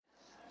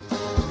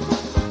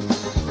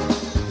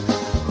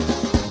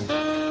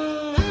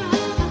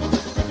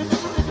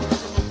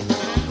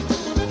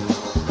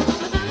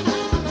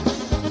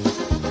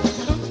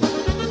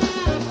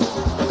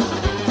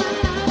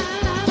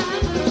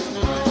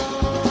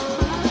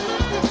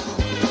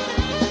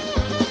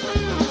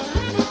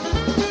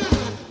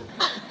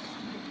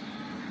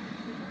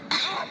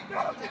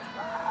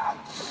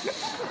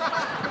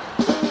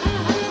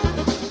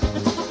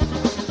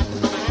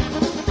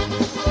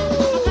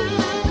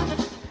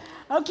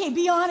Okay,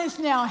 be honest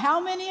now. How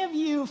many of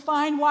you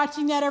find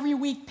watching that every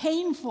week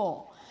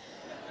painful?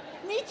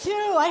 Me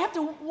too. I have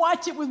to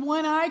watch it with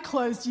one eye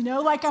closed,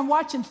 like I'm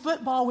watching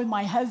football with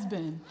my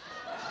husband.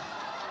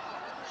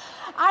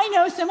 I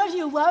know some of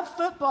you love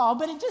football,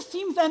 but it just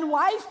seems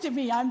unwise to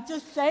me. I'm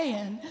just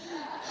saying.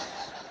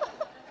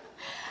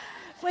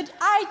 But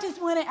I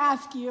just want to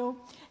ask you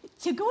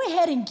to go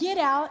ahead and get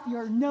out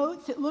your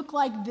notes that look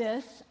like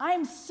this. I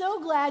am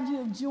so glad you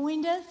have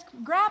joined us.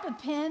 Grab a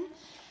pen.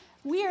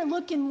 We are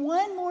looking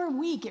one more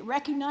week at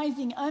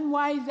recognizing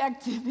unwise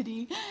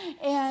activity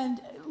and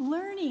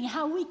learning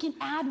how we can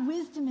add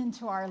wisdom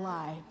into our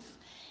lives.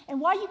 And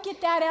while you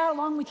get that out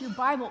along with your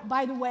Bible,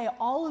 by the way,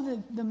 all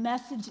of the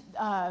message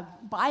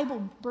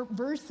Bible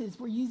verses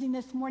we're using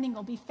this morning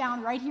will be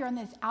found right here on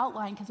this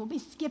outline because we'll be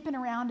skipping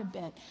around a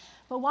bit.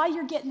 But while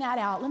you're getting that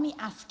out, let me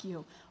ask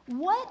you,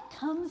 what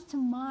comes to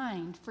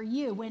mind for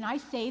you when I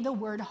say the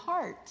word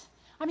heart?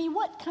 I mean,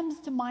 what comes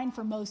to mind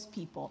for most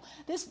people?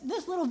 This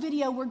little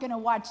video we're going to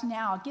watch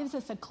now gives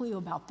us a clue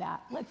about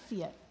that. Let's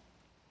see it.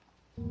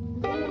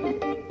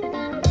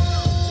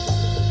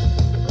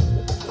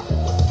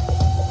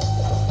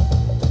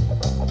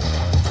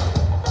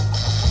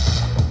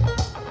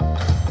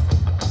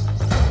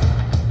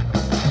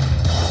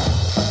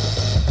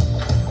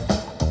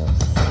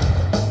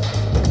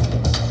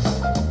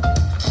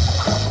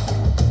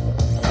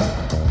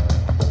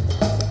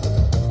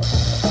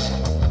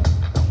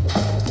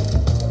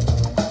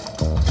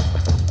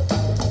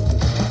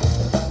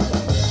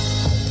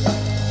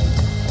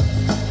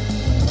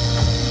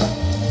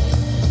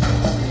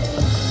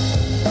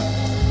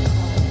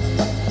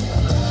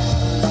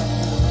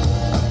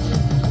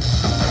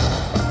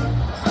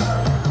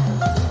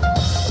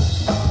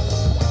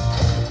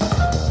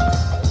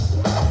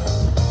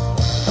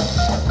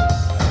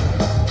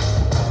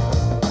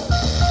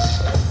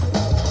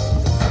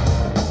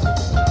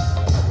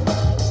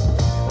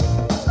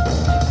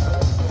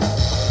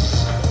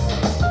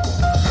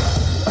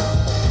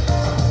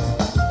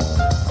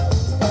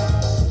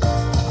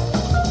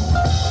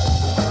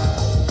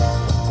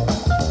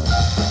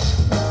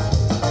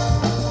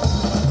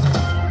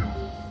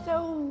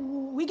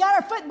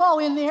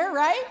 In there,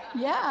 right?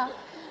 Yeah.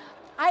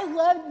 I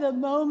loved the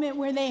moment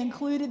where they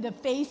included the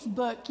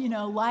Facebook,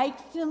 like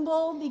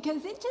symbol,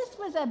 because it just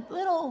was a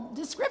little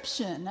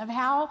description of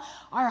how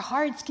our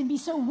hearts can be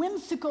so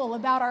whimsical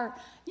about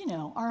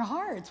our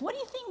hearts. What do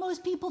you think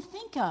most people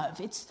think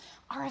of? It's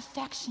our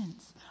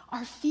affections,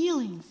 our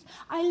feelings.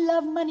 I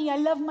love money. I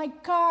love my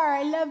car.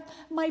 I love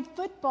my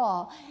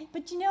football.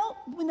 But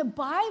when the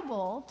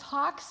Bible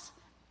talks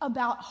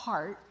about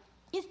heart,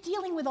 it's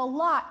dealing with a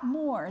lot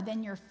more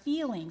than your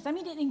feelings. I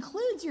mean, it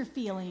includes your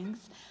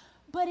feelings,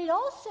 but it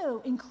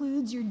also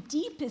includes your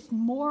deepest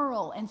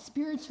moral and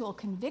spiritual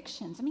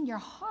convictions. I mean, your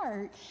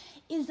heart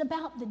is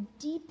about the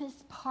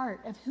deepest part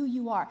of who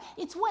you are.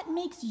 It's what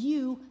makes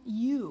you,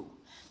 you.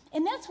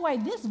 And that's why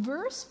this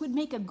verse would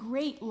make a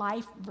great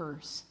life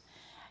verse.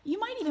 You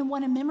might even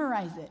want to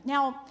memorize it.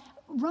 Now,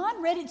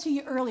 Ron read it to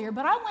you earlier,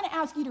 but I want to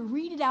ask you to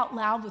read it out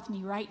loud with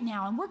me right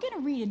now. And we're going to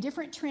read a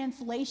different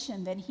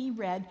translation than he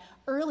read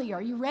earlier.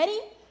 Are you ready?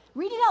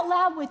 Read it out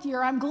loud with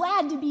your I'm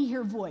glad to be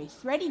here voice.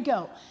 Ready,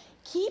 go.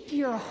 Keep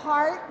your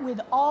heart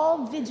with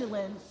all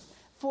vigilance,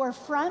 for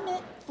from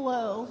it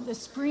flow the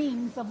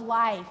springs of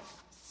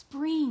life.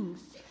 Springs.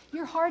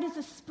 Your heart is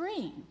a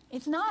spring.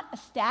 It's not a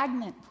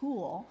stagnant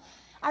pool.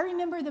 I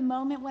remember the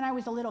moment when I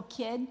was a little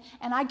kid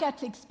and I got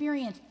to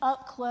experience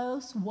up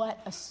close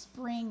what a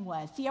spring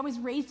was. See, I was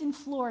raised in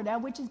Florida,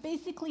 which is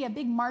basically a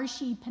big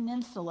marshy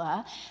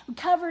peninsula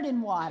covered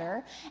in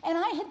water. And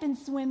I had been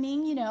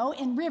swimming,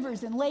 in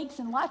rivers and lakes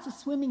and lots of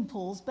swimming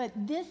pools. But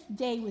this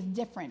day was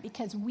different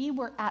because we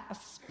were at a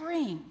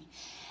spring.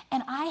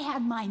 And I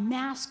had my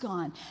mask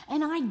on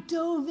and I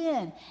dove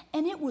in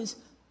and it was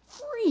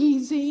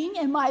freezing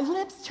and my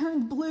lips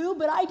turned blue,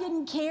 but I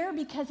didn't care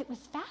because it was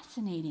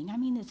fascinating. I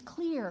mean, this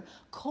clear,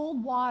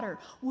 cold water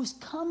was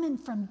coming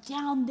from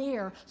down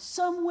there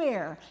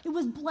somewhere. It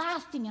was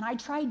blasting, and I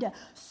tried to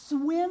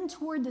swim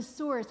toward the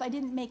source. I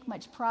didn't make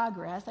much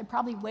progress. I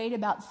probably weighed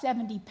about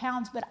 70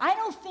 pounds, but I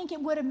don't think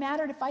it would have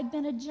mattered if I'd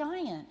been a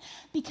giant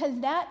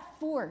because that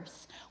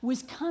force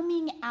was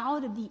coming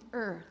out of the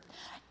earth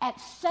at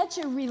such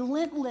a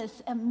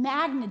relentless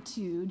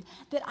magnitude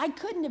that I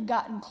couldn't have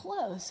gotten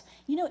close.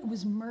 It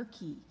was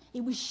murky,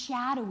 it was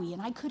shadowy,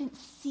 and I couldn't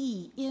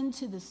see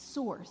into the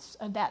source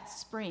of that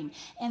spring.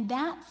 And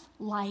that's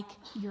like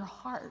your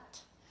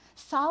heart.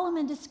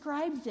 Solomon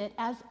describes it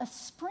as a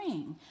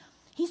spring.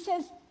 He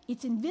says,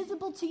 it's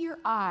invisible to your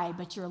eye,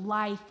 but your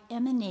life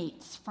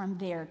emanates from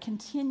there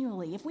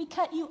continually. If we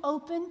cut you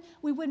open,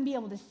 we wouldn't be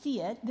able to see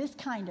it, this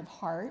kind of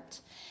heart.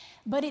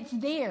 But it's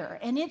there,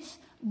 and it's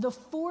the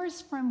force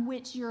from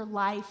which your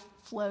life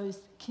flows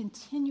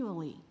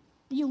continually.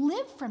 You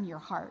live from your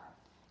heart.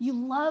 You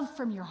love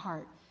from your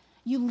heart.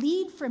 You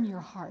lead from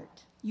your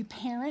heart. You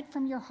parent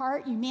from your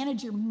heart. You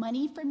manage your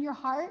money from your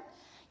heart.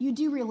 You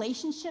do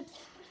relationships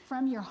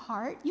from your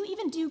heart. You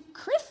even do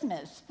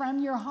Christmas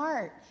from your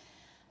heart.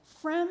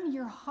 From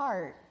your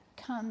heart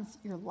comes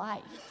your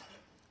life.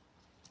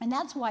 And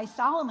that's why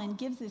Solomon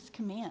gives this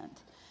command.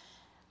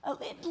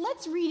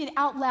 Let's read it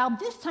out loud,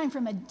 this time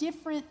from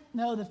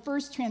the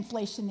first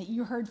translation that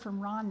you heard from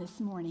Ron this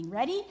morning.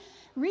 Ready?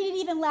 Read it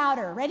even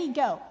louder. Ready,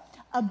 go.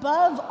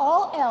 Above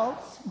all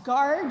else,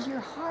 guard your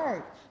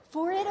heart,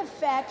 for it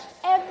affects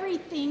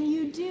everything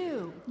you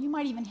do. You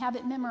might even have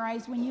it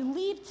memorized when you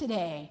leave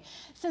today.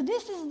 So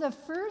this is the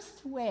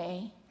first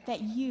way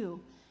that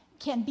you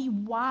can be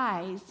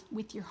wise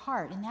with your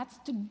heart, and that's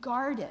to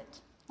guard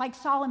it. Like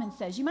Solomon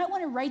says, you might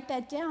want to write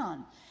that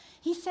down.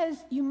 He says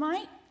you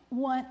might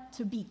want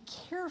to be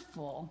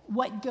careful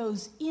what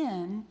goes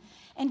in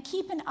and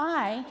keep an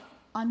eye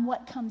on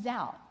what comes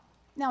out.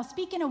 Now,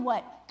 speaking of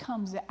what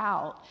comes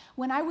out,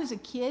 when I was a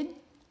kid,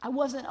 I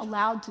wasn't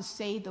allowed to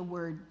say the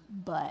word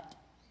butt.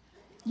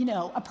 You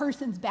know, a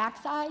person's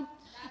backside.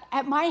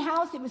 At my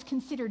house, it was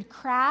considered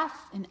crass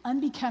and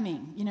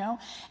unbecoming, you know.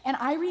 And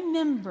I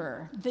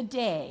remember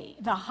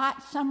the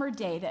hot summer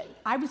day, that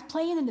I was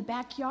playing in the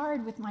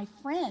backyard with my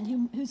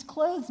friend whose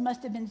clothes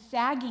must have been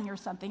sagging or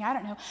something. I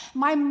don't know.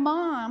 My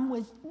mom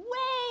was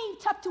way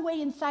tucked away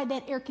inside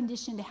that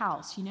air-conditioned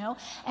house, you know.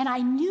 And I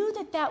knew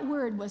that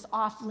word was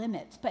off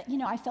limits, but, you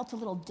know, I felt a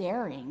little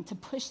daring to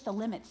push the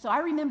limits. So I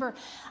remember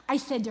I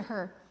said to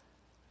her,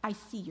 "I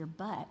see your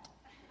butt."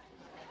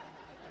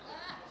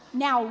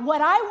 Now,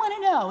 what I want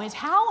to know is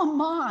how a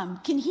mom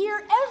can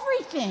hear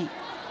everything.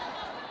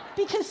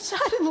 Because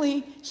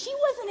suddenly, she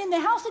wasn't in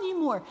the house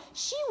anymore.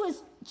 She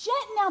was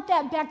jetting out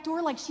that back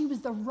door like she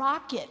was the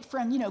rocket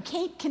from, you know,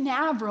 Cape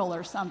Canaveral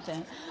or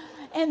something.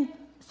 And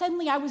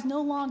suddenly, I was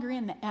no longer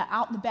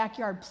out in the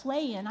backyard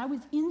playing. I was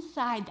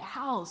inside the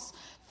house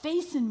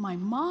facing my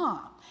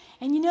mom.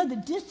 And you know, the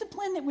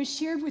discipline that was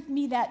shared with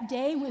me that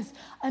day was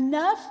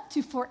enough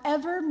to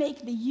forever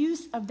make the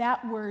use of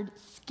that word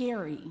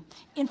scary.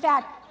 In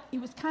fact, it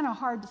was kind of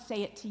hard to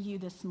say it to you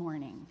this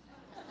morning.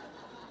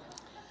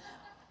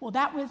 Well,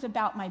 that was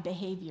about my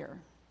behavior.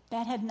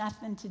 That had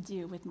nothing to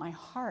do with my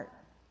heart,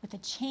 with a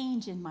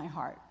change in my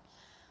heart.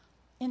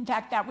 In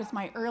fact, that was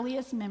my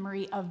earliest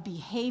memory of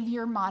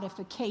behavior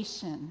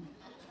modification.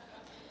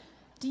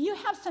 Do you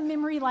have some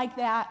memory like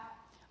that,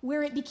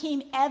 where it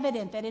became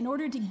evident that in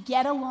order to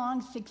get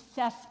along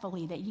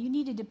successfully, that you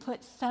needed to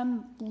put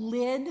some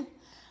lid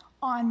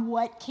on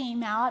what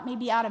came out,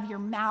 maybe out of your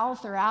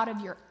mouth or out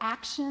of your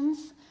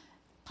actions?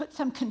 Put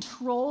some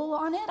control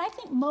on it? I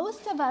think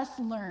most of us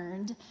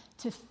learned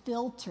to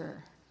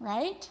filter,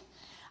 right?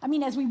 I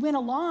mean, as we went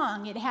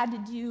along, it had to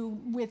do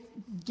with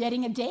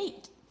getting a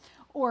date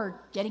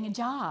or getting a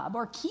job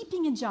or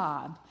keeping a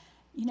job,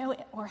 you know,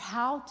 or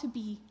how to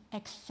be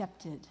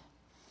accepted.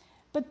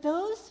 But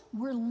those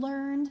were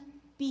learned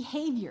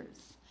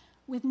behaviors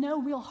with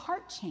no real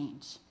heart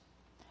change.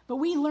 But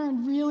we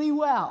learned really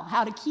well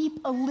how to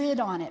keep a lid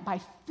on it by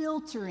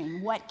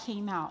filtering what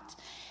came out.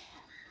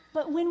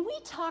 But when we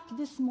talk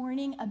this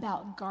morning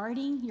about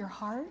guarding your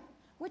heart,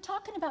 we're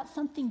talking about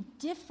something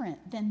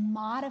different than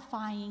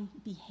modifying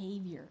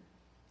behavior.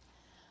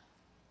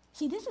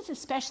 See, this is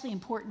especially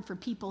important for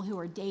people who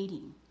are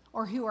dating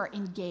or who are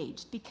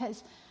engaged,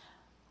 because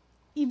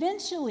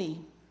eventually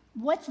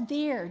what's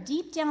there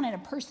deep down in a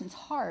person's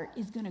heart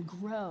is going to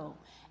grow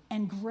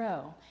and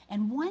grow.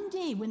 And one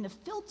day when the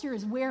filter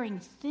is wearing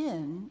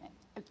thin,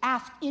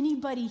 ask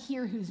anybody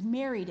here who's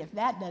married if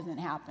that doesn't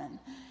happen.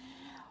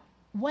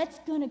 What's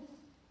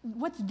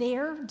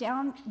there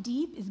down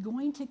deep is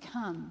going to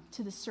come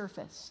to the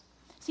surface.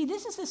 See,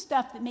 this is the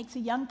stuff that makes a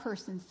young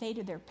person say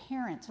to their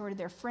parents or to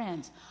their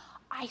friends,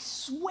 "I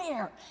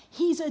swear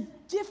he's a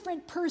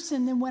different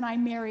person than when I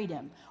married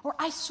him." Or,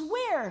 "I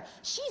swear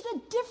she's a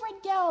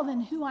different gal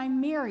than who I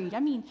married.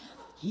 I mean,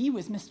 he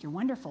was Mr.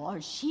 Wonderful,"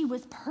 or "she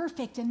was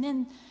perfect." And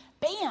then,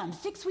 bam,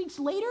 6 weeks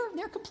later,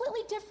 they're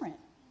completely different.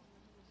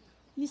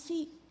 You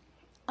see,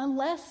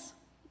 unless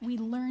we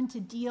learn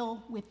to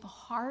deal with the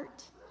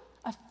heart,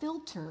 a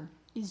filter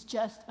is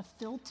just a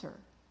filter.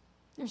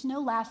 There's no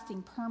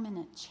lasting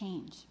permanent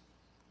change.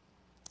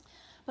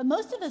 But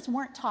most of us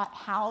weren't taught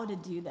how to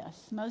do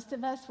this. Most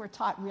of us were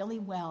taught really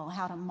well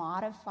how to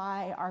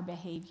modify our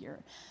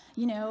behavior.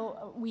 You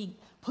know, we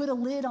put a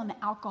lid on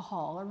the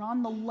alcohol or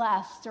on the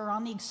lust or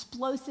on the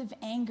explosive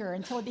anger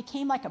until it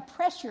became like a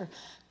pressure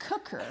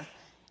cooker.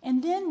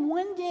 And then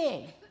one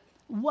day,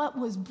 what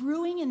was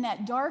brewing in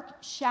that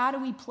dark,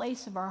 shadowy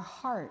place of our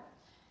heart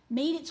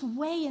made its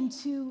way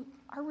into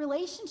our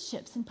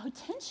relationships and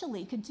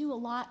potentially could do a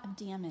lot of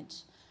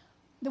damage.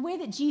 The way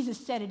that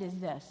Jesus said it is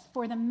this: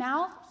 "For the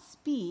mouth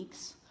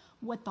speaks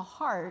what the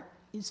heart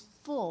is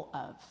full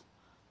of."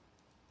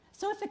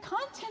 So if the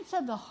contents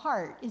of the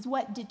heart is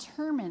what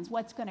determines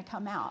what's going to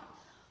come out,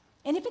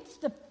 and if it's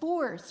the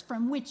force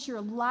from which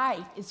your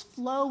life is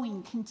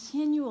flowing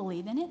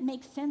continually, then it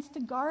makes sense to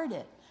guard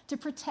it, to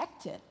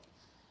protect it.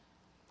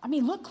 I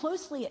mean, look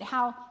closely at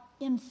how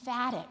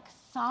emphatic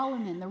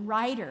Solomon, the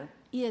writer,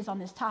 is on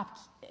this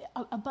topic.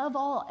 Above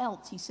all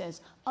else, he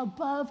says,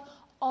 above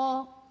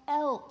all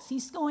else.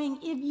 He's going,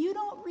 if you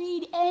don't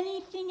read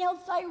anything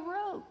else I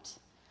wrote,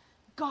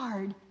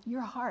 guard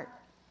your heart.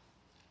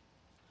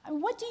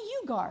 What do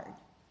you guard?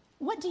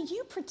 What do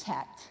you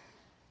protect?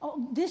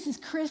 Oh, this is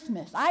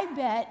Christmas. I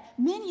bet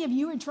many of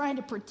you are trying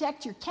to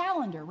protect your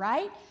calendar,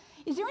 right?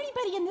 Is there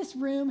anybody in this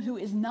room who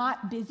is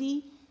not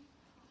busy?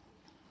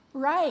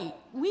 Right.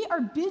 We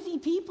are busy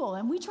people,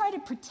 and we try to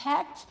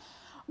protect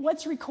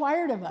what's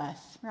required of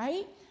us,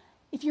 right?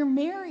 If you're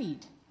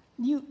married,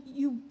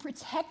 you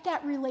protect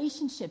that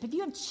relationship. If you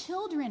have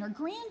children or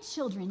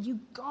grandchildren, you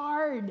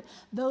guard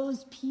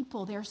those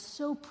people. They're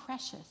so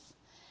precious.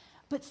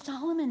 But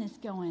Solomon is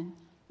going,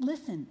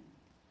 listen,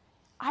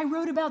 I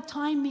wrote about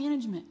time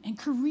management and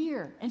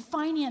career and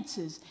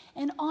finances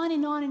and on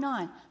and on and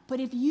on. But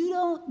if you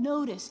don't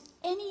notice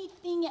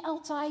anything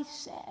else I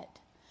said,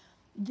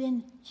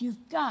 then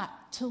you've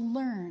got to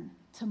learn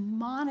to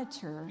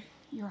monitor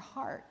your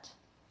heart.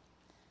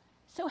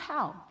 So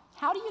how?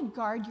 How do you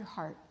guard your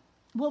heart?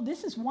 Well,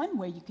 this is one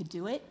way you could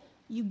do it.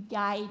 You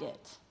guide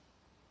it.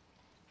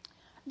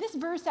 This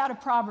verse out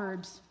of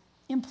Proverbs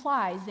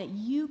implies that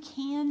you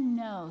can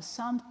know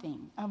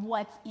something of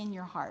what's in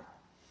your heart.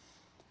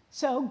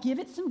 So give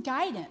it some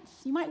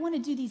guidance. You might want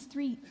to do these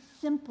 3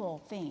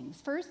 simple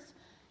things. First,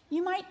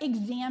 you might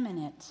examine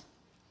it.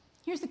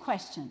 Here's the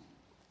question.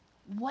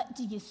 What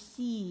do you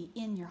see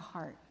in your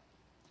heart?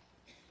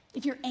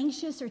 If you're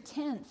anxious or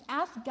tense,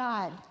 ask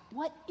God,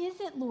 what is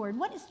it, Lord?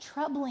 What is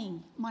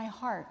troubling my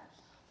heart?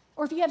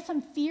 Or if you have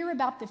some fear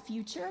about the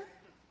future,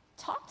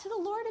 talk to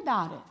the Lord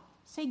about it.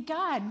 Say,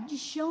 God, would you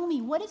show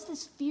me what is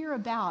this fear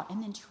about?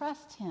 And then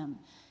trust him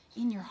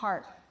in your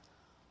heart.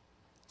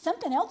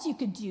 Something else you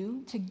could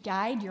do to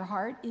guide your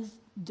heart is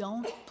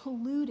don't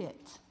pollute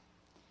it.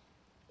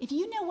 If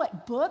you know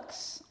what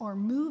books or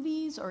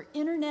movies or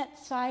internet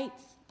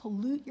sites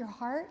pollute your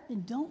heart,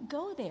 then don't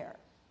go there.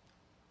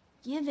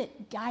 Give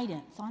it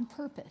guidance on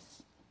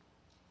purpose.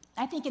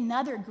 I think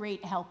another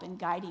great help in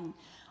guiding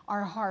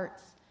our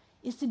hearts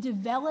is to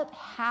develop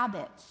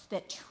habits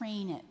that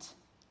train it.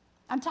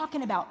 I'm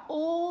talking about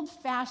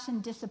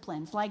old-fashioned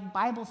disciplines like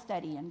Bible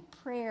study and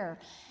prayer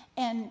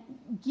and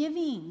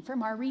giving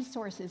from our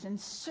resources and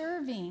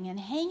serving and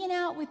hanging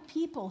out with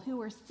people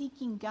who are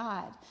seeking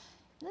God.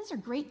 Those are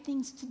great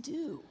things to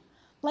do.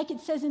 Like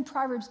it says in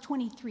Proverbs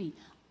 23,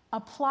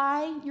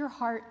 apply your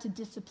heart to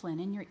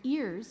discipline and your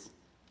ears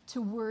to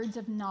words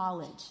of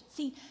knowledge.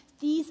 See,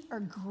 these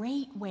are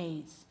great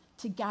ways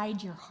to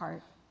guide your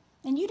heart.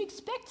 And you'd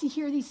expect to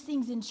hear these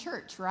things in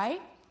church,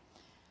 right?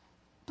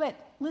 But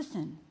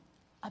listen,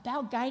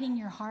 about guiding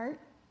your heart,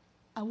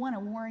 I want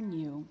to warn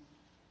you.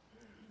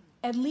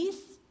 At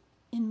least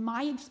in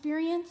my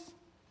experience,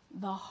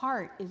 the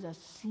heart is a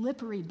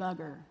slippery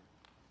bugger.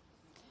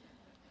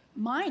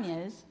 Mine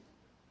is.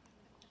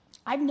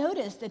 I've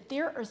noticed that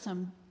there are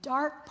some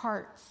dark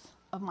parts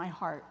of my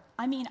heart.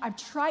 I mean, I've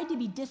tried to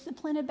be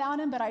disciplined about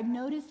them, but I've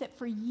noticed that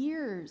for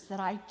years that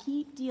I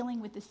keep dealing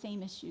with the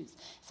same issues.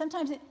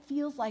 Sometimes it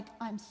feels like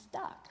I'm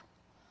stuck.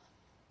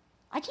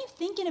 I keep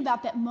thinking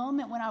about that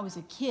moment when I was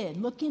a kid,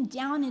 looking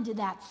down into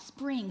that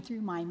spring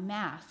through my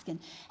mask and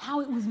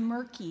how it was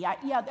murky.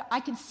 I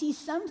could see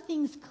some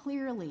things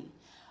clearly,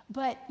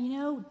 but,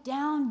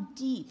 down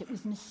deep, it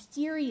was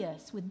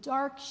mysterious with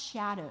dark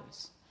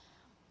shadows.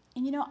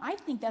 And, I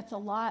think that's a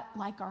lot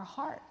like our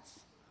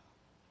hearts.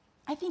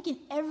 I think in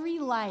every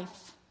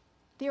life,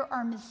 there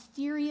are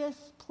mysterious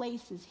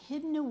places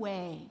hidden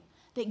away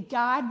that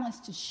God wants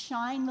to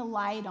shine the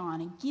light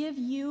on and give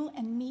you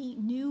and me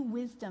new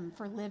wisdom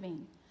for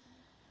living.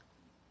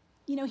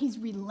 He's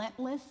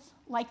relentless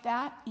like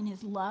that in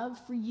his love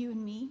for you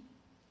and me.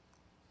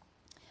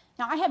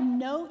 Now, I have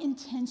no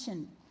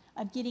intention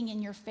of getting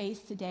in your face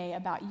today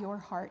about your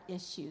heart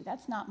issue.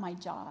 That's not my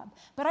job.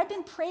 But I've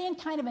been praying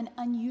kind of an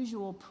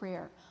unusual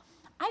prayer.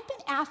 I've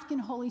been asking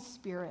Holy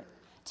Spirit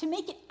to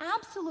make it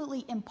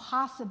absolutely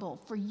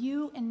impossible for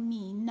you and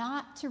me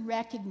not to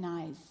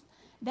recognize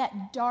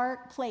that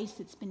dark place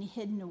that's been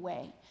hidden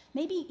away.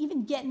 Maybe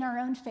even get in our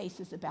own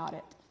faces about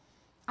it.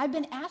 I've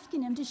been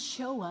asking him to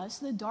show us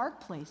the dark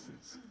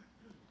places.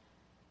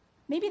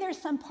 Maybe there's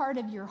some part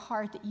of your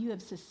heart that you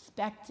have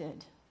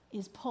suspected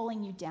is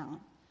pulling you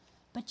down,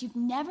 but you've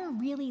never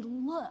really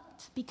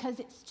looked because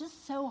it's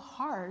just so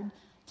hard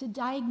to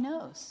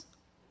diagnose.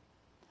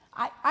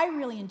 I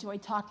really enjoy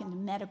talking to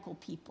medical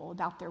people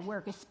about their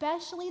work,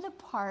 especially the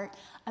part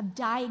of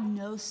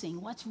diagnosing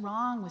what's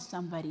wrong with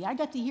somebody. I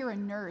got to hear a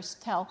nurse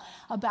tell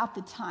about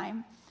the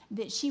time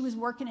that she was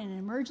working in an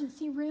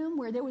emergency room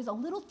where there was a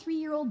little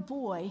 3-year-old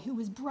boy who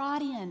was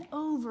brought in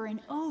over and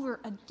over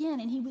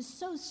again, and he was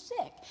so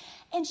sick.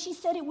 And she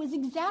said it was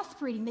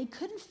exasperating. They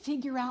couldn't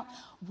figure out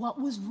what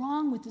was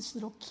wrong with this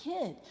little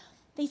kid.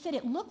 They said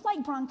it looked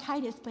like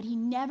bronchitis, but he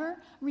never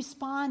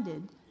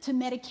responded to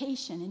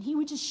medication, and he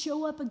would just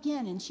show up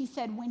again. And she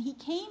said when he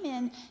came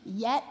in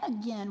yet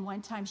again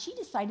one time, she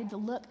decided to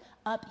look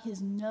up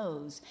his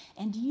nose.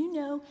 And do you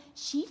know,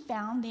 she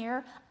found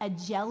there a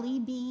jelly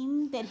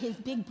bean that his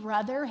big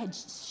brother had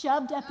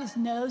shoved up his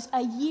nose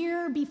a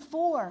year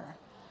before.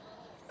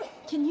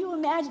 Can you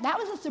imagine? That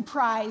was a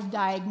surprise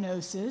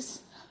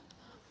diagnosis.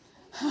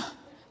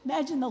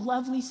 Imagine the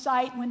lovely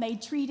sight when they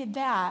treated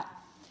that.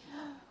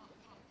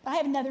 I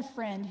have another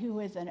friend who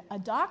is a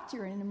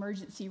doctor in an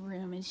emergency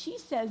room, and she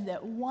says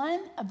that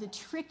one of the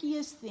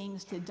trickiest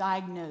things to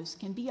diagnose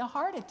can be a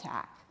heart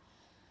attack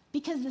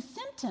because the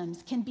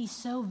symptoms can be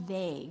so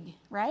vague,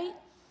 right?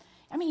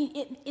 I mean,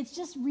 it's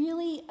just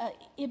really,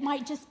 it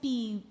might just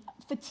be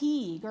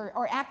fatigue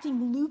or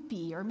acting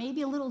loopy or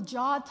maybe a little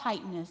jaw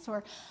tightness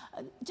or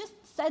just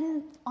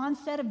sudden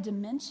onset of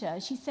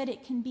dementia. She said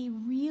it can be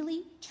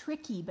really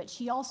tricky, but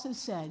she also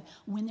said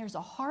when there's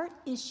a heart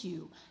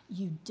issue,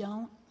 you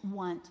don't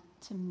want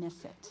to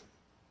miss it.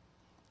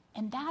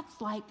 And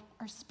that's like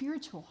our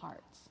spiritual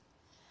hearts.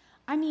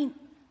 I mean,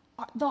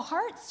 the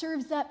heart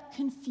serves up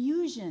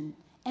confusion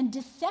and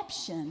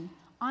deception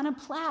on a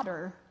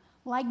platter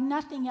like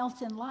nothing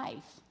else in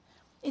life.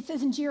 It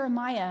says in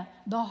Jeremiah,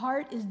 the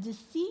heart is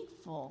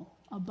deceitful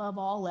above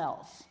all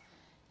else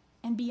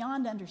and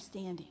beyond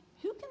understanding.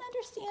 Who can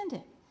understand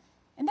it?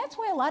 And that's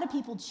why a lot of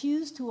people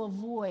choose to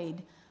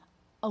avoid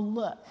a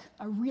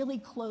really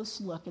close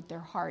look at their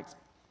hearts.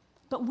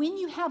 But when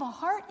you have a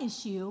heart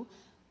issue,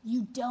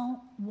 you don't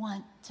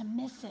want to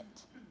miss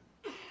it.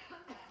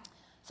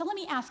 So let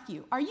me ask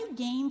you, are you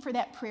game for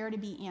that prayer to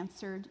be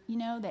answered? You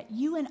know, that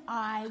you and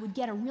I would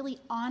get a really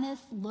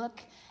honest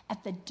look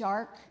at the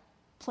dark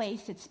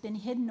place that's been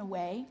hidden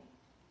away?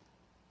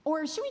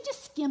 Or should we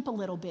just skimp a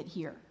little bit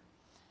here?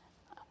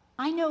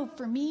 I know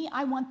for me,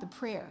 I want the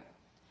prayer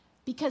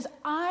because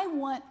I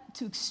want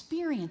to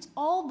experience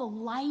all the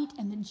light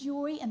and the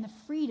joy and the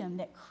freedom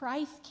that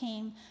Christ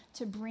came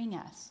to bring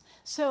us.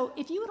 So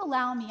if you would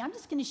allow me, I'm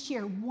just going to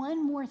share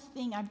one more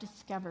thing I've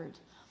discovered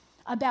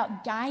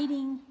about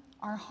guiding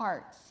our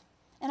hearts.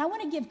 And I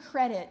want to give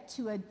credit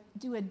to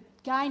a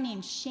guy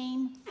named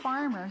Shane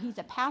Farmer. He's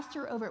a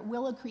pastor over at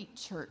Willow Creek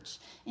Church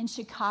in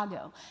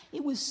Chicago.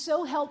 It was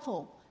so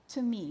helpful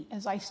to me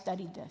as I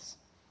studied this.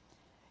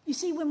 You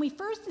see, when we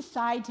first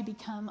decide to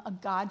become a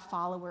God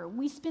follower,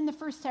 we spend the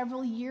first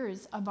several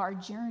years of our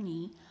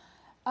journey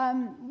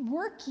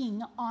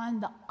working on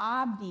the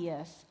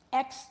obvious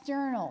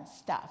external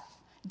stuff,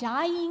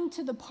 dying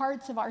to the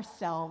parts of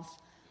ourselves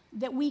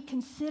that we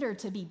consider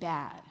to be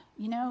bad.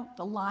 You know,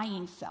 the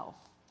lying self,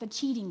 the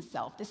cheating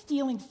self, the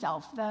stealing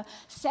self, the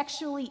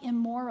sexually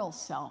immoral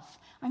self.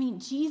 I mean,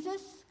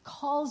 Jesus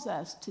calls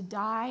us to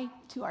die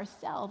to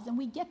ourselves, and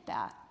we get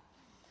that.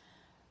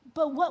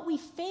 But what we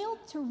fail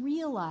to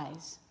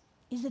realize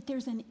is that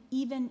there's an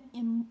even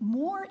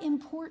more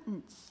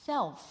important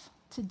self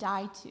to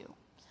die to.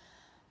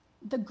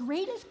 The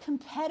greatest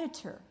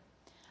competitor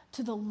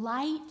to the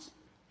light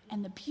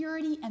and the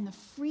purity and the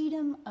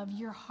freedom of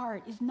your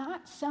heart is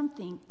not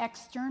something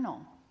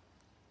external.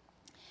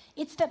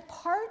 It's that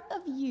part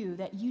of you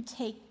that you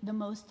take the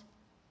most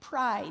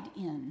pride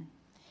in.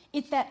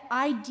 It's that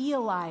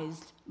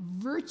idealized,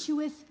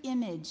 virtuous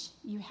image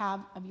you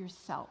have of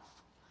yourself.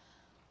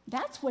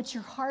 That's what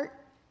your heart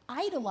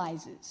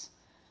idolizes.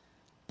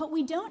 But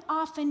we don't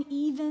often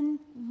even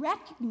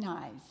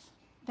recognize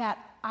that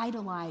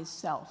idolized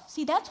self.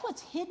 See, that's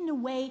what's hidden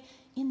away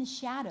in the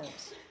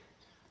shadows.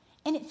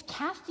 And it's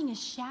casting a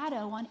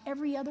shadow on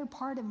every other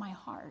part of my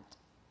heart.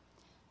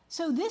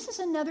 So this is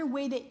another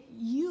way that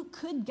you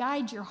could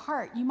guide your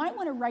heart. You might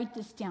want to write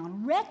this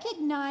down.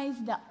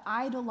 Recognize the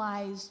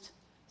idolized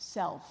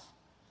self.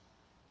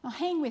 Now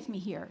hang with me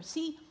here.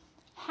 See,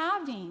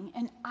 having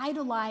an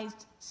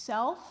idolized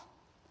self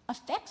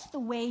affects the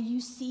way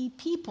you see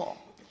people.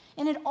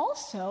 And it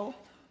also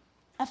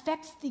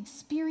affects the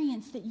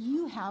experience that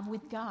you have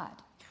with God.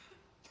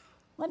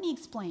 Let me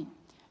explain.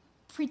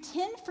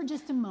 Pretend for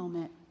just a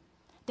moment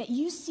that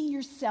you see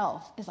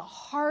yourself as a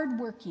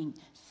hardworking,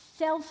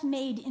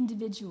 self-made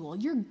individual.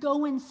 You're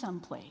going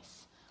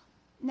someplace.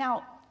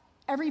 Now,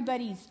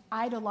 everybody's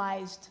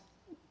idolized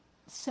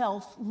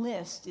self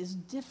list is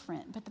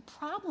different, but the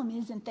problem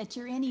isn't that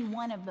you're any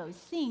one of those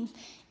things.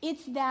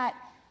 It's that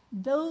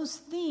those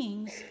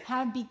things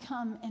have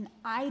become an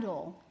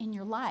idol in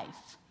your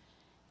life.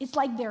 It's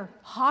like they're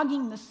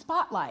hogging the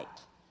spotlight.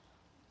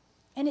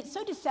 And it's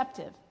so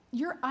deceptive.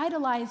 Your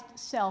idolized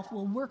self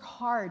will work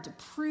hard to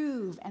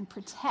prove and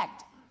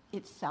protect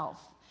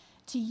itself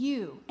to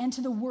you and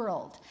to the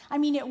world. I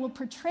mean, it will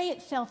portray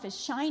itself as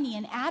shiny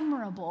and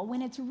admirable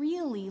when it's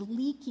really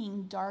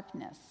leaking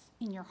darkness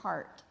in your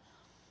heart.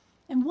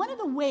 And one of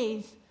the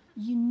ways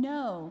you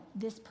know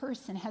this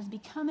person has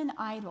become an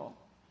idol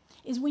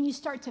is when you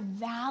start to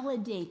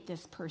validate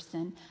this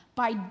person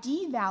by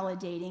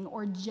devalidating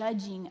or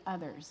judging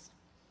others.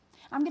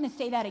 I'm going to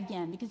say that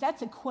again because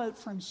that's a quote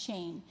from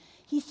Shane.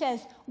 He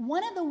says,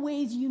 one of the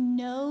ways you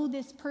know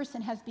this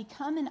person has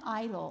become an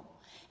idol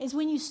is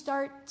when you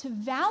start to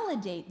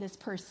validate this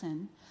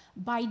person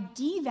by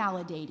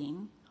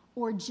devalidating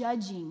or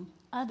judging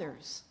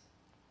others.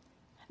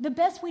 The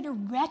best way to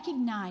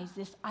recognize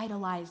this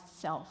idolized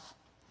self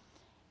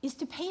is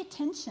to pay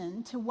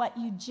attention to what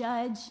you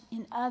judge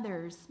in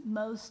others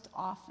most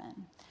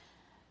often.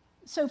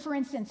 So, for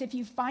instance, if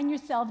you find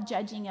yourself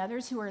judging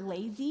others who are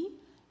lazy,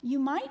 you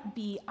might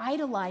be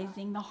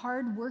idolizing the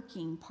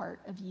hardworking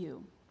part of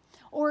you.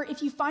 Or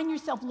if you find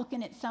yourself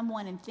looking at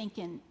someone and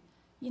thinking,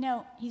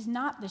 He's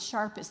not the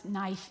sharpest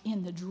knife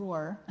in the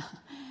drawer.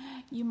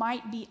 You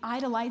might be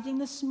idolizing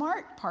the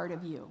smart part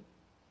of you.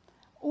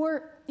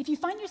 Or if you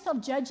find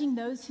yourself judging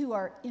those who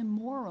are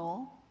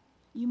immoral,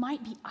 you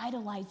might be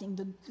idolizing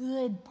the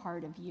good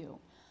part of you.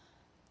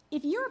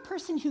 If you're a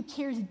person who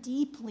cares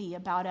deeply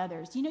about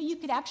others, you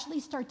could actually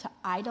start to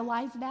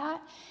idolize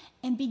that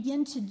and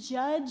begin to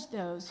judge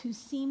those who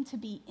seem to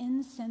be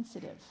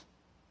insensitive.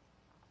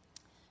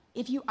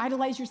 If you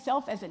idolize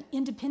yourself as an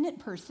independent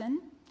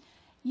person,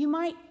 you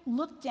might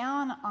look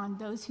down on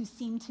those who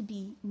seem to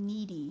be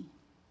needy.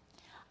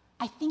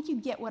 I think you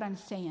get what I'm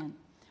saying.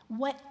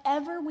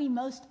 Whatever we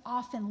most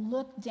often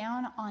look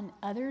down on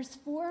others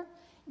for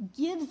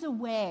gives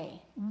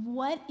away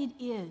what it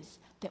is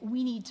that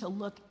we need to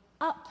look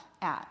up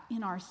at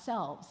in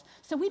ourselves.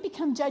 So we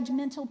become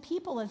judgmental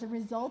people as a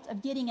result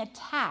of getting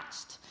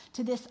attached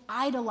to this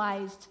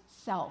idolized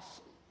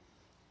self.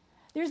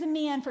 There's a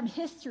man from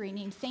history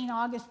named St.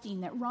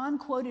 Augustine that Ron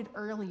quoted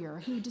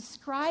earlier who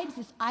describes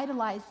this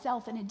idolized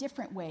self in a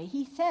different way.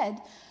 He said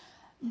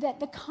that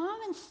the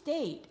common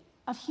state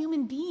of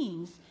human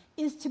beings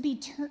is to be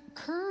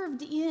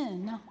curved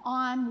in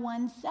on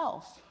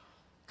oneself.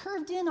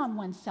 Curved in on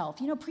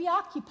oneself,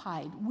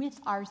 preoccupied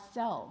with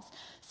ourselves,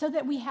 so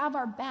that we have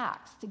our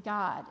backs to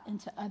God and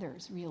to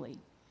others, really.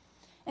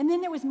 And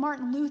then there was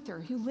Martin Luther,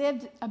 who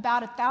lived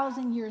about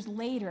 1,000 years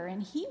later,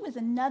 and he was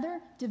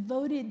another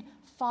devoted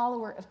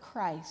follower of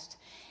Christ.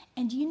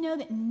 And do you know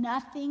that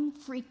nothing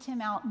freaked him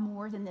out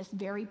more than this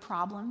very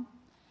problem?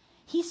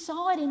 He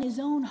saw it in his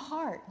own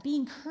heart,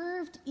 being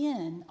curved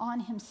in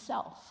on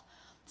himself.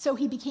 So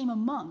he became a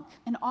monk,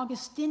 an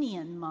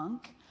Augustinian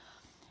monk,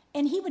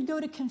 and he would go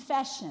to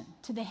confession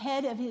to the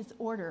head of his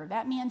order.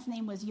 That man's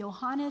name was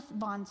Johannes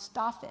von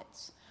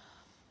Staufitz.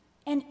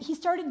 And he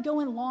started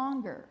going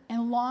longer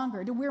and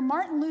longer to where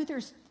Martin Luther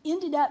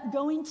ended up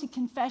going to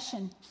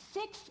confession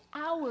 6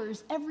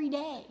 hours every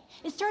day.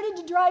 It started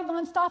to drive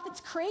von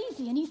Staufitz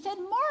crazy. And he said,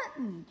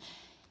 Martin,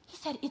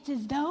 it's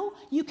as though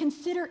you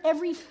consider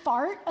every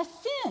fart a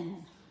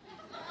sin.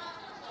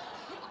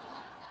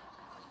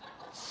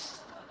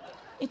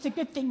 It's a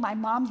good thing my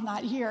mom's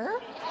not here.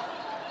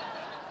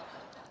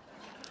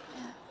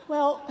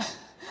 Well,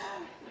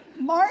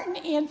 Martin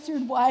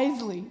answered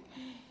wisely.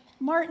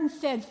 Martin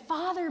said,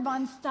 Father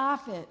von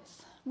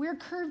Staufitz, we're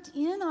curved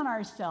in on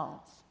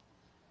ourselves.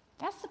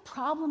 That's the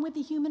problem with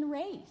the human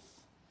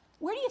race.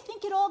 Where do you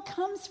think it all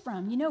comes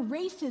from?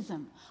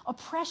 Racism,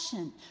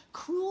 oppression,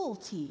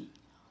 cruelty.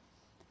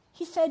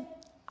 He said,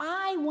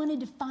 I wanted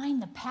to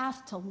find the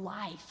path to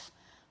life,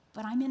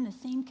 but I'm in the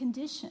same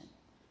condition.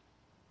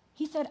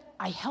 He said,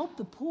 I help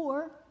the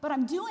poor, but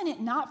I'm doing it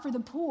not for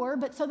the poor,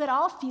 but so that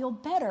I'll feel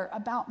better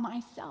about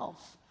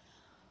myself.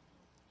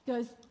 He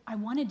goes, I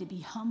wanted to be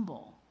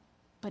humble,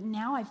 but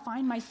now I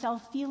find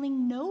myself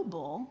feeling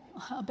noble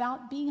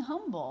about being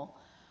humble.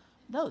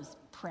 Those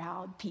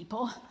proud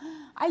people.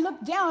 I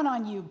look down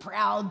on you,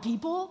 proud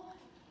people.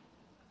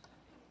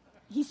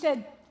 He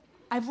said,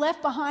 I've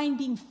left behind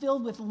being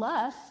filled with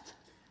lust,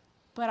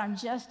 but I'm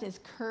just as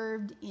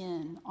curved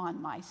in on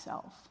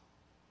myself.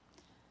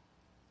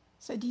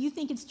 So do you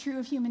think it's true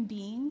of human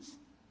beings?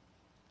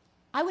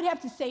 I would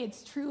have to say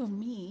it's true of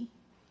me.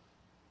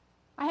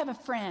 I have a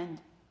friend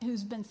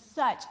who's been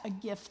such a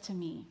gift to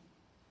me.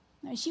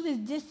 Now, she was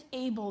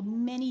disabled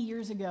many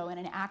years ago in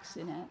an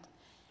accident,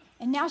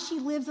 and now she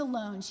lives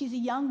alone. She's a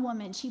young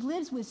woman. She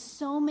lives with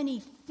so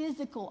many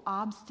physical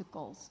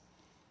obstacles,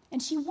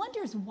 and she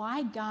wonders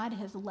why God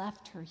has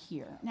left her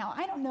here. Now,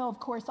 I don't know,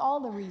 of course, all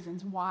the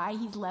reasons why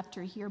he's left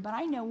her here, but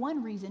I know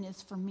one reason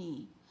is for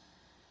me.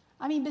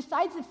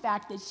 Besides the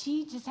fact that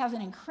she just has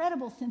an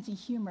incredible sense of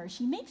humor,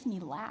 she makes me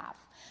laugh.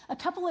 A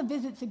couple of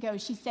visits ago,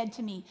 she said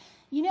to me,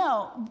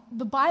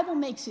 the Bible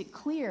makes it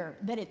clear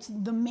that it's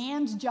the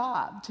man's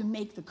job to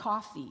make the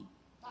coffee.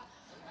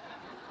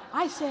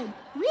 I said,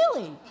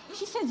 really?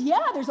 She says,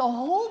 yeah, there's a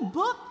whole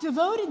book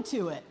devoted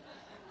to it.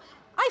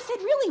 I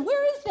said, really,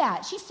 where is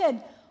that? She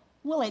said,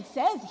 well, it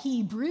says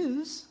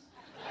Hebrews.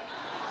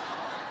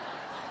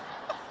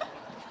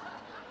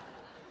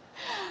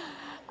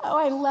 Oh,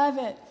 I love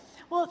it.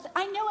 Well,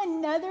 I know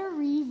another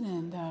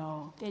reason,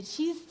 though, that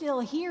she's still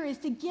here is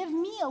to give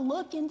me a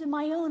look into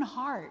my own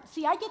heart.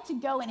 See, I get to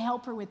go and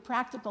help her with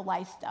practical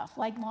life stuff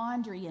like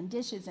laundry and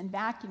dishes and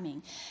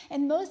vacuuming.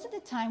 And most of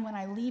the time when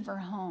I leave her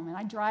home and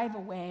I drive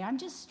away, I'm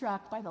just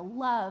struck by the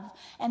love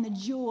and the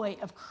joy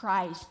of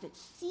Christ that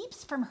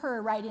seeps from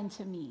her right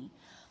into me.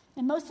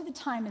 And most of the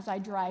time as I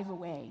drive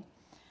away,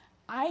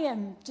 I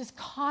am just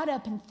caught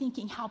up in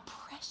thinking how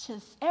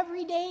precious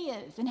every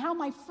day is and how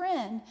my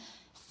friend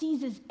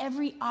seizes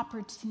every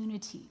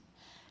opportunity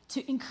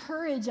to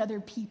encourage other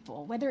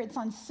people, whether it's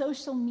on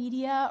social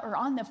media or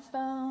on the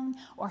phone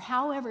or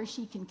however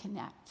she can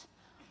connect.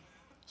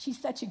 She's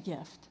such a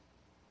gift.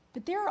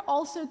 But there are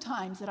also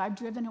times that I've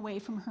driven away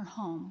from her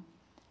home,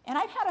 and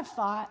I've had a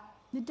thought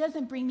that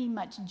doesn't bring me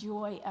much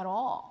joy at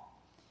all.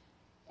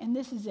 And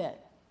this is it.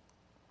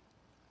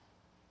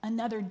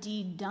 Another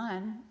deed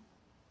done.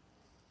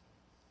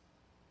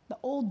 The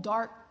old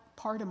dark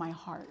part of my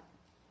heart.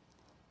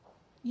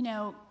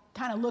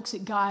 kind of looks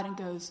at God and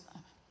goes,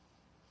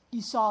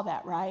 you saw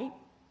that, right?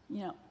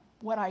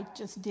 What I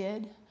just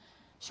did.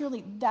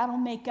 Surely that'll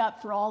make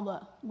up for all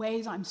the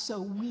ways I'm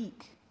so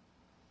weak.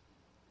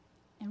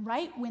 And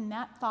right when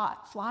that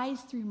thought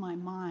flies through my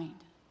mind,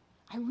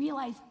 I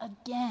realize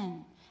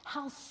again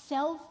how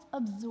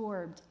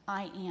self-absorbed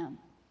I am,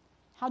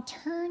 how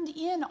turned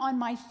in on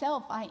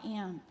myself I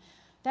am.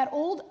 That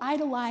old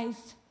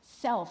idolized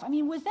self.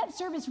 Was that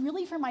service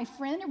really for my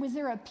friend, or was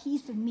there a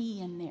piece of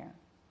me in there?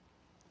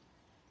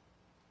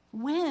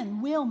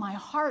 When will my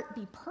heart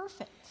be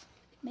perfect?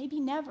 Maybe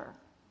never.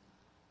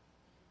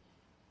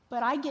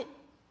 But I get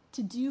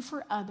to do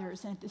for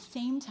others and at the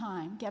same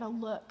time get a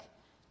look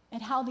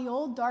at how the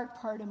old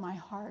dark part of my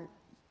heart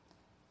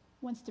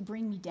wants to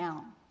bring me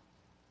down.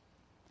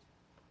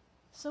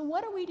 So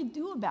what are we to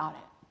do about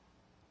it?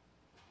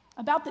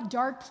 About the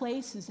dark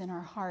places in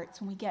our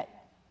hearts when we get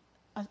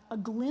a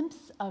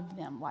glimpse of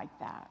them like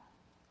that.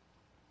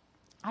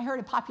 I heard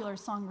a popular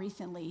song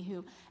recently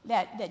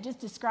that just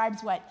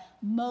describes what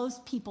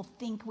most people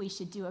think we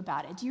should do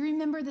about it. Do you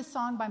remember the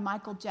song by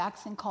Michael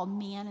Jackson called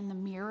Man in the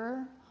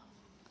Mirror?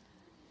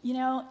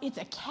 It's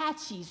a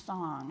catchy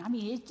song.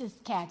 It's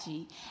just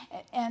catchy.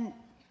 And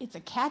it's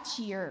a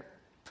catchier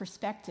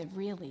perspective,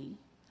 really,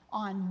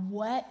 on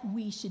what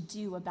we should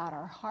do about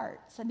our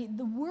hearts.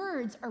 The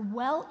words are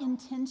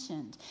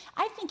well-intentioned.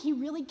 I think he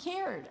really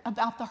cared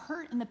about the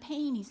hurt and the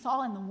pain he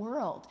saw in the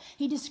world.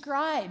 He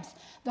describes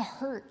the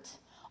hurt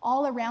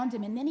all around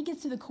him, and then he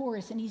gets to the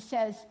chorus and he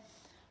says,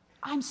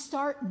 I'm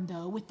starting,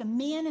 though, with the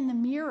man in the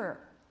mirror.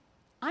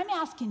 I'm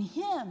asking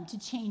him to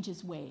change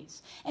his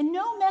ways. And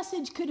no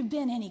message could have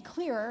been any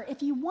clearer.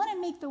 If you want to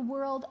make the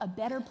world a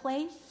better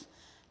place,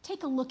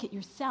 take a look at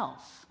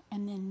yourself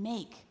and then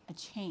make a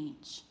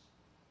change.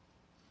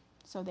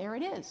 So there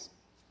it is.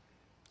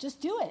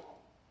 Just do it.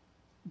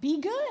 Be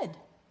good.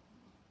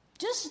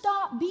 Just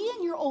stop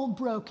being your old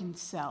broken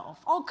self,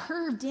 all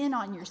curved in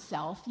on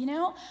yourself,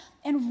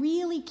 and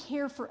really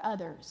care for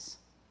others.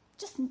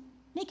 Just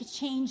make a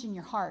change in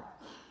your heart.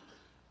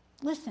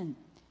 Listen,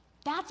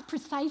 that's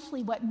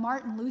precisely what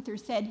Martin Luther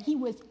said he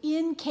was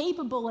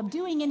incapable of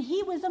doing, and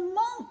he was a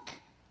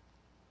monk.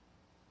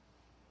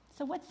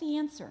 So what's the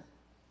answer?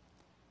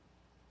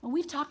 Well,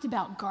 we've talked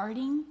about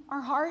guarding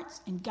our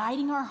hearts and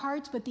guiding our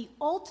hearts, but the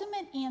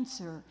ultimate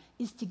answer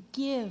is to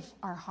give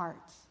our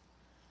hearts.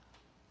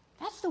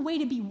 That's the way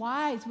to be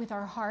wise with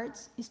our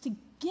hearts, is to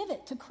give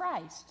it to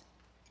Christ.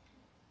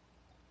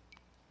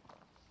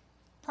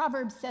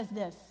 Proverbs says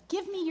this,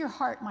 give me your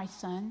heart, my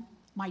son,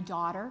 my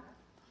daughter,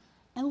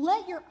 and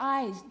let your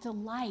eyes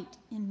delight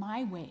in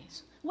my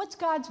ways. What's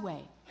God's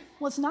way?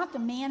 Well, it's not the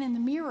man in the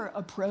mirror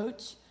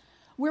approach,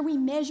 where we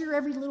measure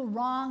every little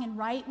wrong and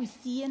right we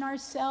see in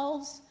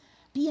ourselves,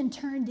 being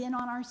turned in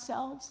on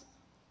ourselves.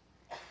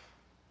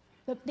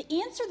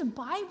 The answer the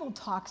Bible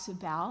talks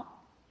about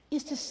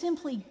is to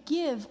simply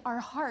give our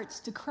hearts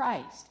to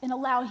Christ and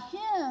allow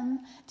him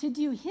to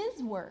do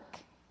his work,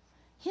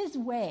 his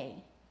way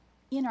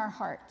in our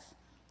hearts.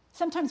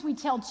 Sometimes we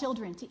tell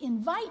children to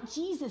invite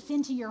Jesus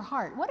into your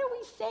heart. What are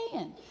we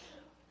saying?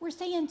 We're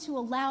saying to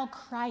allow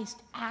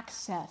Christ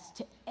access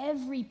to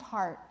every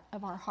part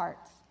of our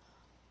hearts.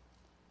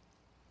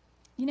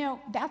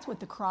 That's what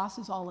the cross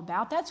is all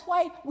about. That's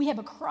why we have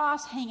a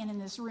cross hanging in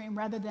this room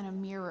rather than a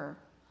mirror.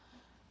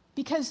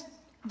 Because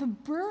the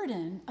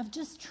burden of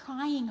just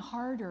trying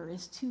harder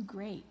is too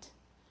great.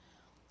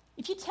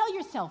 If you tell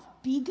yourself,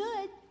 be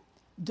good,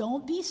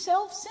 don't be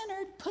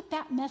self-centered, put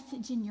that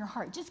message in your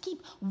heart. Just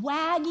keep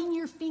wagging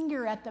your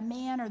finger at the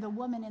man or the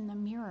woman in the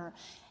mirror.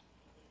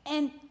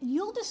 And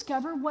you'll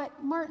discover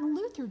what Martin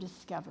Luther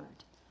discovered.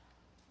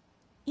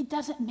 It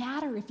doesn't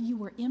matter if you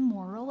were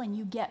immoral and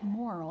you get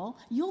moral,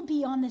 you'll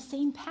be on the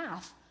same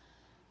path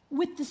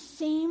with the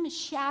same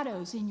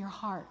shadows in your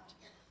heart.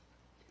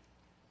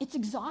 It's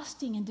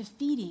exhausting and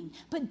defeating,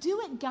 but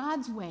do it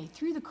God's way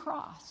through the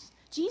cross.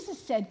 Jesus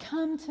said,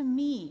 come to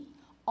me,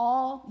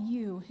 all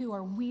you who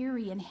are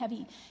weary and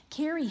heavy,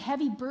 carry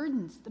heavy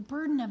burdens, the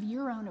burden of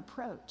your own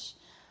approach.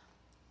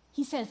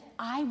 He says,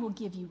 I will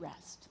give you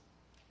rest.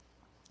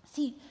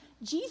 See,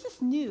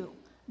 Jesus knew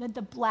that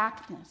the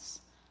blackness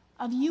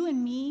of you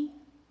and me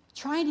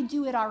trying to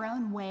do it our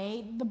own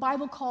way, the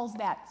Bible calls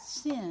that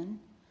sin,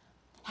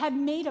 had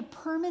made a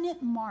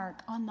permanent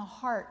mark on the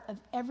heart of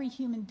every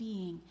human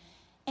being.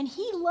 And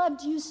he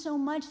loved you so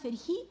much that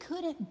he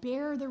couldn't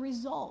bear the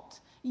result.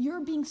 You're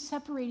being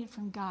separated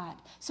from God.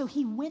 So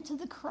he went to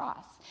the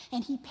cross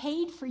and he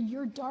paid for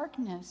your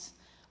darkness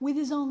with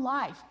his own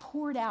life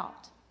poured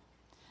out.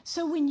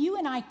 So when you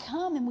and I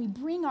come and we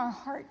bring our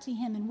heart to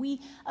him and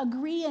we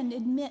agree and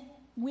admit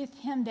with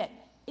him that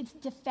it's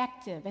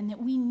defective and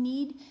that we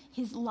need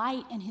his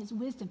light and his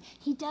wisdom,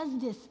 he does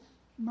this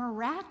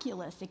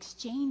miraculous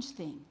exchange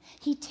thing.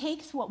 He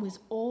takes what was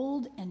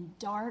old and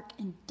dark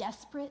and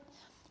desperate,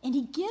 and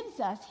he gives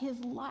us his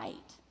light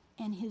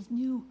and his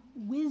new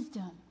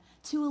wisdom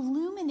to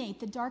illuminate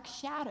the dark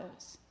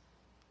shadows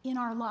in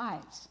our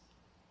lives.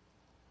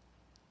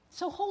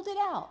 So hold it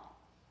out.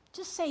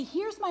 Just say,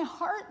 here's my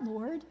heart,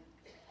 Lord.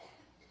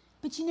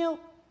 But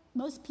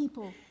most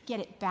people get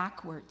it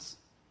backwards.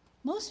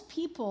 Most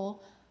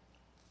people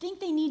think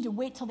they need to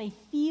wait till they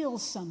feel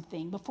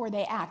something before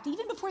they act,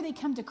 even before they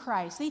come to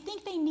Christ. They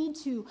think they need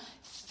to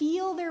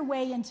feel their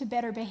way into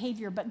better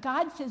behavior, but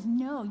God says,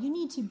 no, you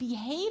need to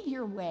behave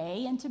your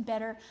way into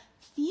better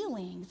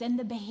feelings. And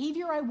the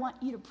behavior I want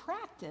you to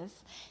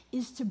practice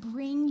is to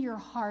bring your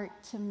heart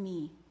to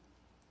me.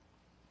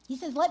 He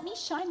says, let me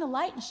shine the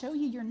light and show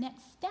you your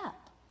next step.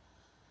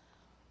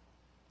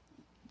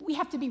 We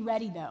have to be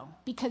ready, though,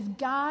 because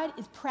God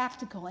is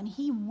practical, and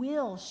he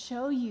will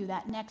show you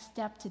that next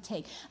step to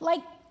take.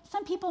 Like,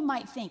 some people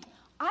might think,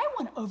 I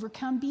want to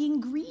overcome being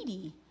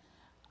greedy.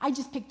 I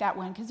just picked that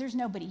one because there's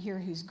nobody here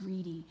who's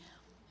greedy.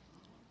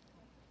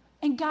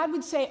 And God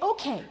would say,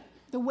 okay,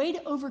 the way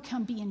to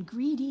overcome being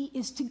greedy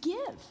is to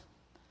give.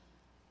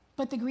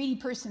 But the greedy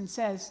person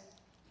says,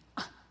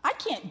 I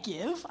can't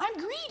give, I'm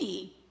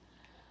greedy.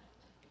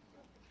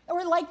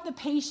 Or like the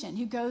patient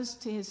who goes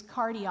to his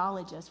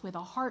cardiologist with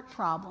a heart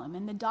problem,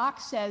 and the doc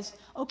says,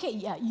 okay,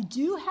 yeah, you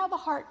do have a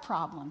heart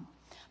problem,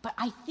 but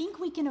I think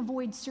we can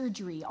avoid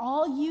surgery.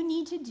 All you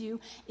need to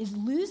do is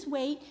lose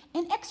weight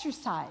and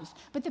exercise.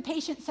 But the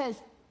patient says,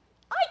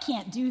 I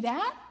can't do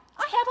that.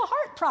 I have a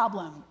heart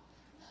problem.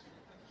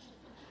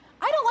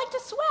 I don't like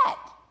to sweat.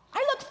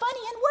 I look funny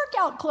in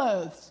workout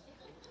clothes.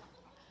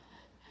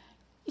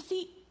 You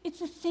see, it's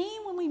the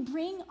same when we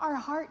bring our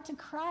heart to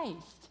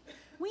Christ.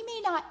 We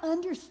may not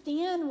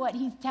understand what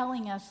he's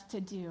telling us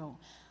to do,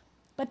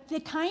 but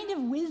the kind of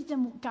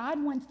wisdom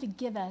God wants to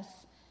give us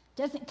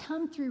doesn't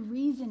come through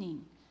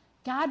reasoning.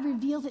 God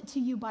reveals it to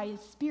you by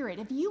his Spirit.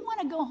 If you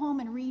want to go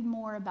home and read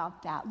more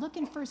about that, look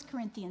in 1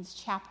 Corinthians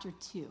chapter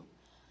 2.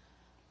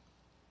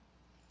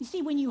 You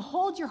see, when you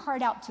hold your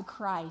heart out to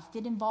Christ,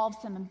 it involves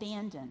some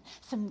abandon,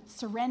 some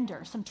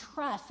surrender, some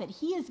trust that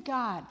he is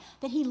God,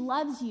 that he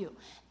loves you,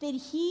 that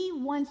he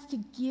wants to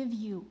give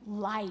you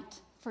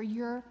light for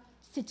your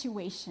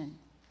situation.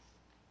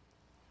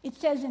 It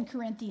says in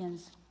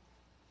Corinthians,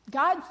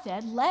 God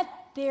said, let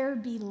there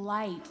be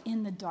light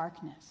in the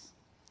darkness.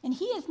 And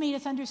he has made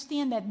us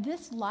understand that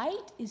this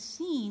light is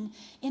seen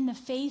in the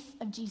face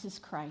of Jesus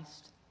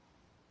Christ.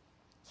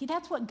 See,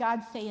 that's what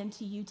God's saying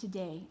to you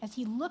today as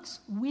he looks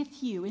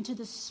with you into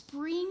the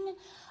spring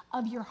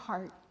of your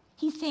heart.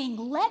 He's saying,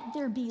 let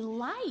there be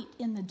light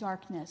in the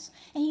darkness.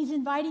 And he's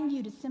inviting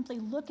you to simply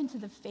look into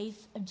the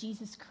face of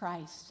Jesus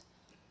Christ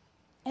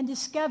and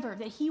discover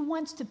that he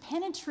wants to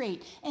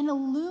penetrate and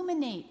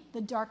illuminate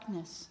the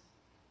darkness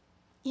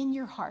in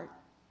your heart.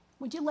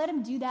 Would you let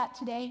him do that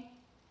today?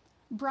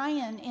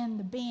 Brian and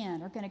the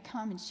band are going to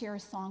come and share a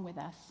song with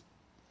us.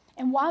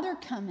 And while they're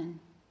coming,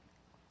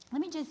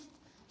 let me just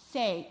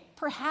say,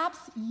 perhaps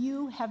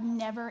you have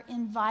never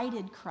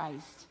invited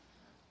Christ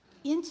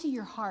into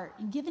your heart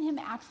and given him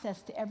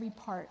access to every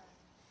part.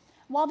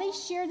 While they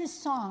share this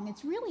song,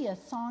 it's really a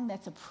song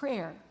that's a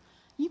prayer.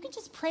 You can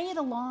just pray it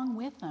along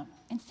with them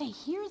and say,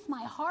 here's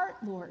my heart,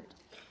 Lord.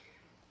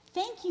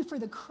 Thank you for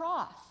the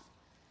cross.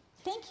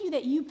 Thank you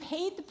that you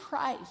paid the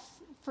price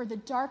for the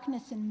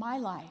darkness in my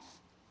life.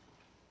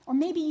 Or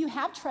maybe you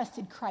have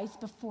trusted Christ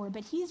before,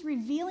 but he's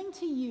revealing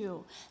to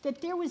you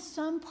that there was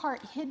some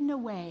part hidden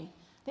away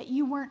that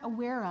you weren't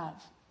aware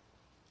of.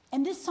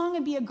 And this song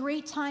would be a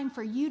great time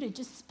for you to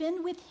just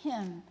spend with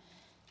him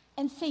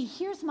and say,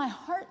 here's my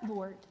heart,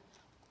 Lord.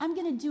 I'm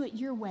going to do it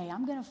your way.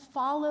 I'm going to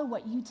follow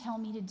what you tell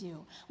me to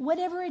do.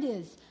 Whatever it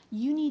is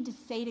you need to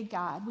say to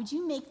God, would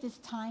you make this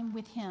time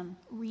with him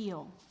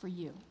real for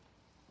you?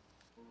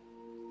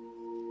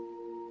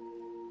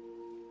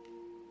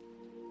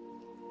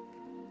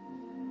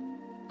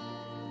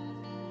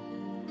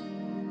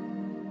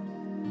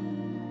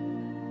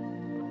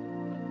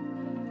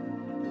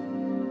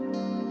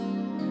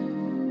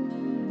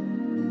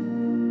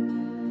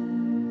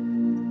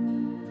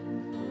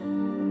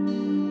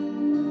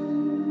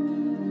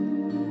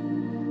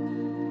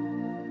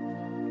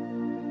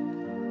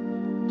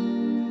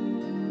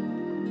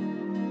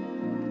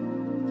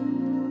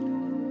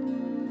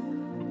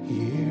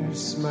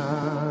 Here's my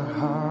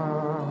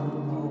heart,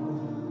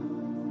 Lord.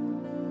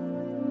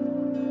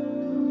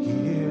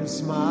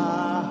 Here's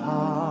my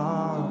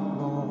heart,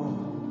 Lord.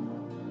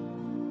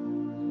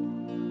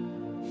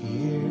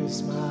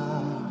 Here's my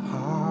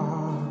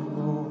heart,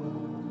 Lord.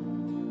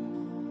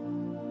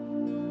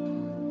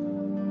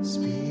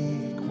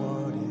 Speak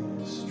what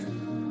is true.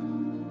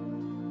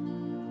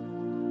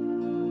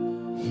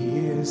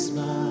 Here's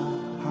my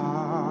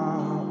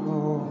heart,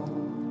 Lord.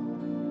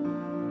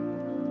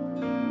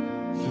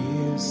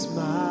 Here's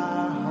my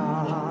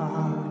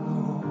heart,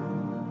 Lord.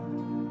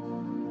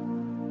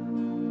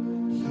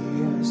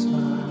 Here's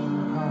my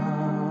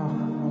heart,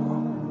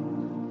 Lord.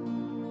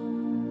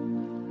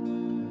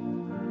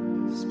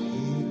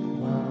 Speak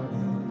what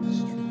is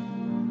true.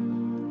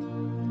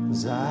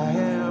 'Cause I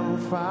am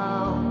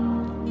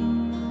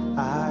found,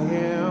 I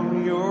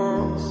am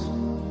yours,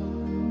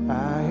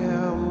 I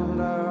am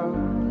loved,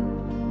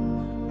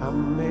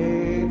 I'm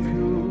made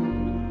pure,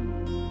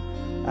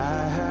 I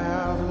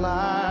have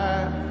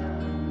life,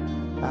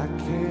 I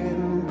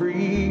can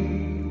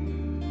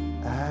breathe,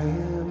 I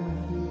am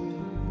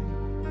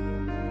here.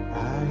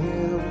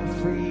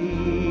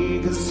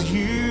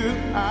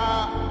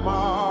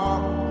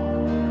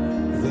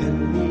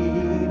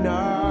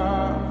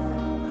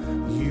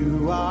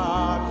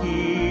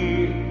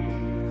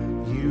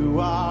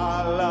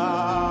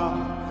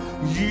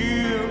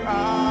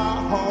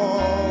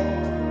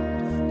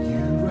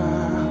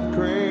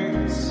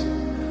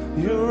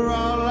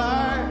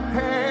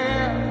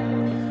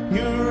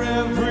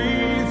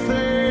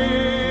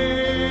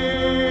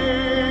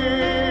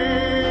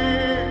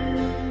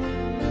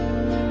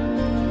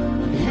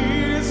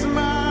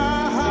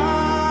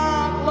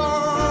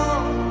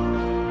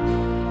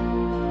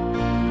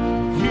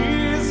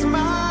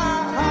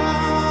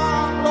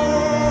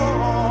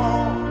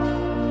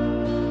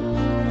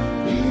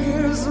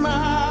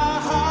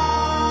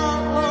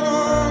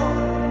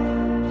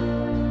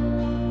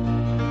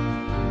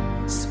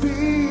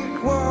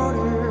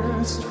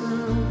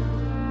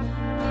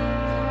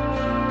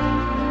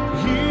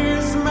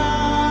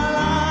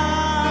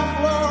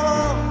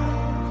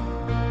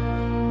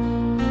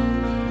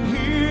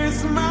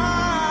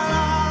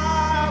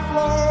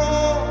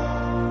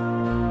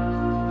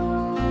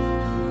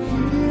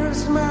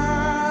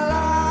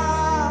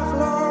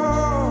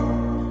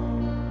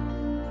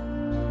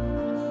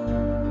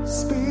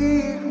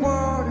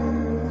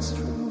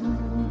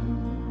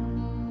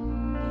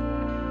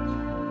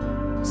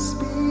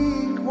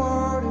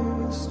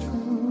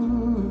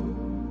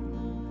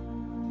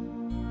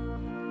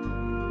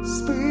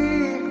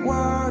 Speak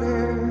what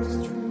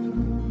is true.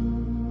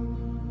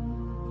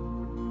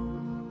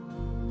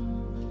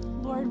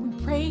 Lord,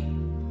 we pray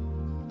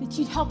that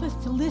you'd help us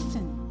to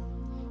listen,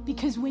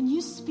 because when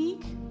you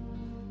speak,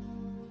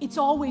 it's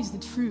always the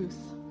truth.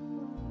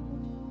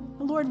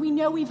 Lord, we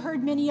know we've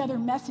heard many other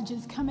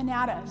messages coming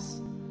at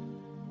us.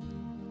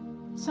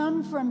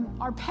 Some from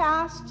our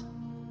past,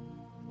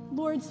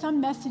 Lord, some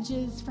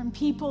messages from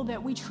people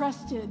that we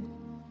trusted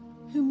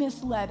who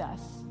misled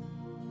us.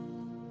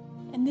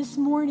 And this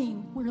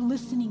morning, we're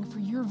listening for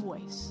your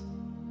voice.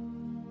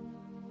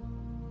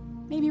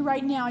 Maybe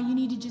right now you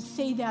need to just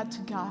say that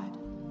to God.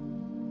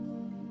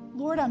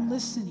 Lord, I'm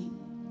listening.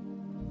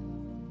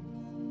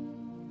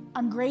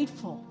 I'm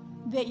grateful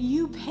that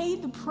you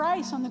paid the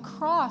price on the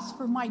cross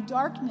for my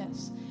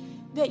darkness,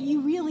 that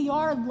you really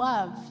are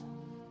love,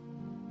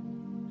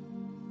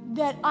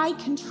 that I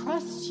can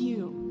trust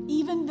you,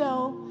 even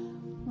though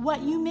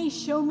what you may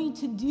show me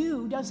to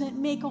do doesn't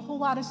make a whole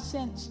lot of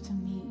sense to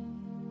me.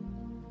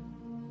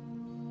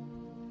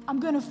 I'm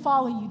going to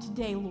follow you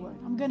today, Lord.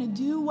 I'm going to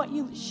do what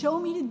you show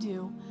me to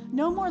do.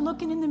 No more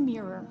looking in the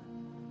mirror.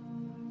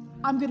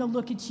 I'm going to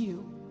look at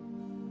you.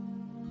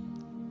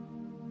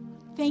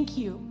 Thank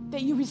you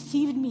that you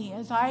received me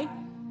as I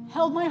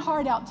held my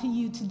heart out to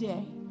you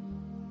today.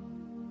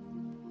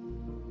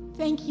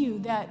 Thank you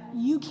that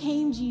you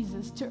came,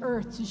 Jesus, to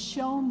earth to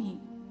show me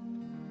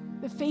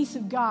the face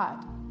of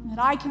God, and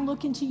that I can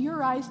look into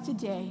your eyes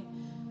today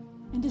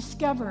and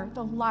discover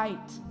the light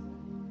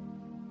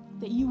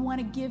that you want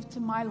to give to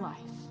my life.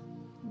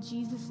 In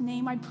Jesus'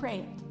 name I pray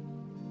it.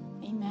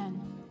 Amen.